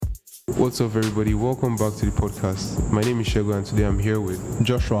What's up, everybody? Welcome back to the podcast. My name is Shego, and today I'm here with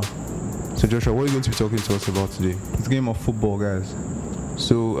Joshua. So, Joshua, what are you going to be talking to us about today? It's a game of football, guys.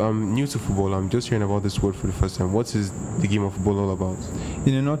 So, I'm new to football. I'm just hearing about this word for the first time. What is the game of football all about?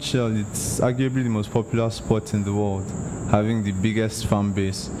 In a nutshell, it's arguably the most popular sport in the world, having the biggest fan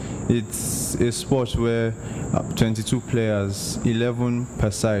base. It's a sport where 22 players, 11 per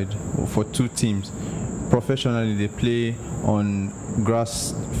side, for two teams. Professionally, they play on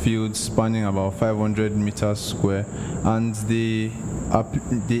grass fields spanning about 500 meters square, and they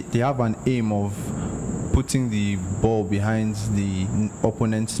have an aim of putting the ball behind the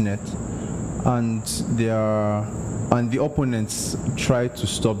opponent's net, and the opponents try to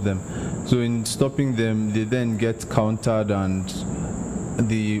stop them. So in stopping them, they then get countered, and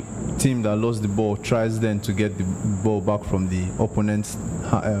the team that lost the ball tries then to get the ball back from the opponent's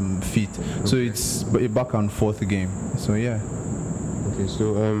feet. Okay. So it's a back and forth game. So yeah. Okay,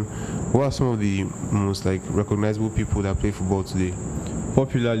 so what are some of the most recognizable people that play football today?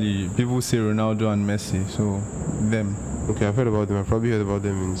 Popularly, people say Ronaldo and Messi, so them. Okay, I've heard about them. I've probably heard about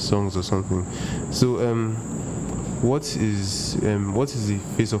them in songs or something. So what is the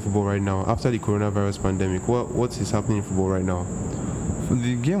face of football right now after the coronavirus pandemic? What is happening in football right now?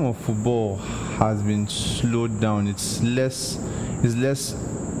 The game of football has been slowed down. It's less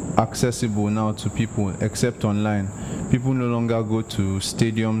accessible now to people, except online. People no longer go to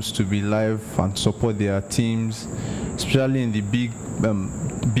stadiums to be live and support their teams, especially in the big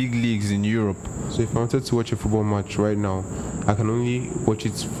leagues in Europe. So if I wanted to watch a football match right now, I can only watch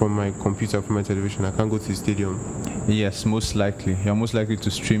it from my computer, from my television. I can't go to the stadium. Yes, most likely. You're most likely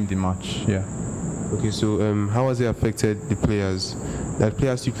to stream the match. Yeah. Okay, so how has it affected the players? That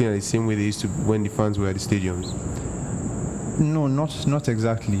players still playing the same way they used to when the fans were at the stadiums? No, not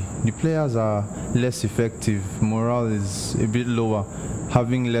exactly. The players are less effective. Morale is a bit lower,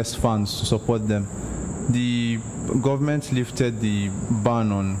 having less fans to support them. The government lifted the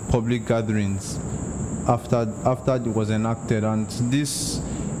ban on public gatherings after it was enacted, and this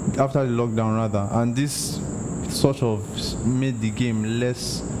after the lockdown rather, and this sort of made the game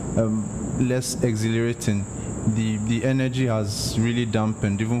less exhilarating. The energy has really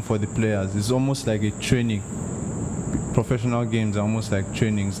dampened even for the players. It's almost like a training. Professional games are almost like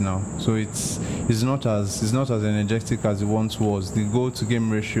trainings now, so it's not as energetic as it once was. The goal to game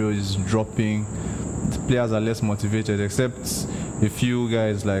ratio is dropping. The players are less motivated, except a few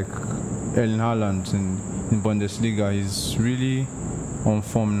guys like Erling Haaland in Bundesliga. He's really on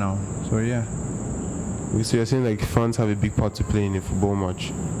form now. So yeah. So you're saying fans have a big part to play in a football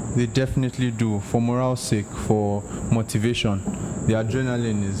match? They definitely do, for morale's sake, for motivation. The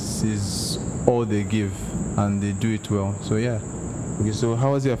adrenaline is all they give, and they do it well. So yeah. Okay, so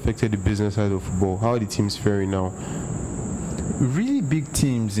how has it affected the business side of football? How are the teams faring now? Really big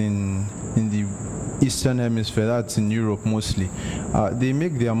teams in the Eastern Hemisphere, that's in Europe mostly, they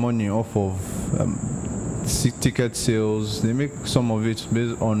make their money off of ticket sales. They make some of it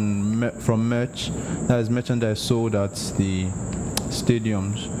based on from merch, that is merchandise sold at the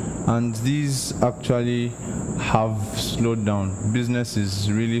stadiums, and these actually have slowed down. Business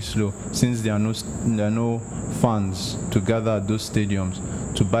is really slow since there are no funds to gather at those stadiums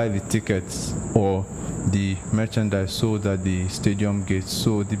to buy the tickets or the merchandise sold at the stadium gates.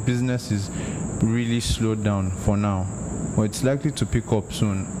 So the business is really slowed down for now, but it's likely to pick up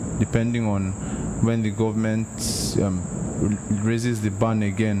soon, depending on when the government raises the ban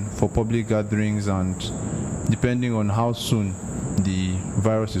again for public gatherings, and depending on how soon the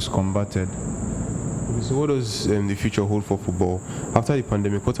virus is combated. So what does the future hold for football? After the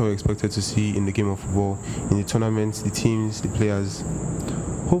pandemic, what are we expected to see in the game of football, in the tournaments, the teams, the players?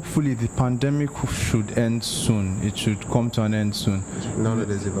 Hopefully the pandemic should end soon. It should come to an end soon. Now that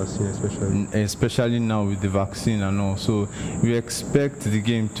there's a vaccine, especially now with the vaccine and all. So we expect the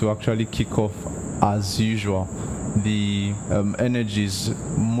game to actually kick off as usual. The energy is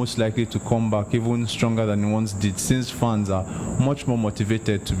most likely to come back even stronger than it once did, since fans are much more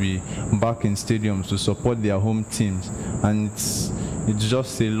motivated to be back in stadiums to support their home teams, and it's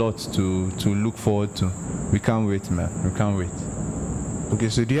just a lot to look forward to. We can't wait, man. We can't wait. Okay,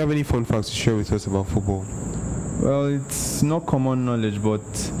 so do you have any fun facts to share with us about football? Well, it's not common knowledge, but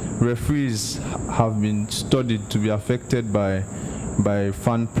referees have been studied to be affected by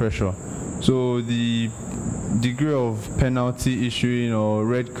fan pressure. So the degree of penalty issuing or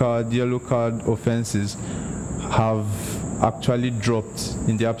red card, yellow card offenses have actually dropped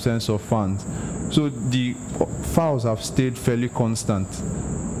in the absence of fans. So the fouls have stayed fairly constant,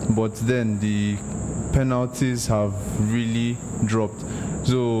 but then the penalties have really dropped.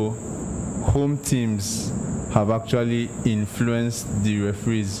 So home teams have actually influenced the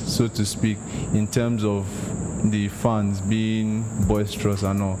referees, so to speak, in terms of the fans being boisterous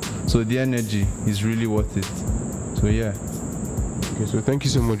and all. So the energy is really worth it. So yeah. Okay, so thank you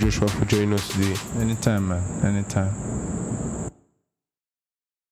so much, Joshua, for joining us today. Anytime, man. Anytime.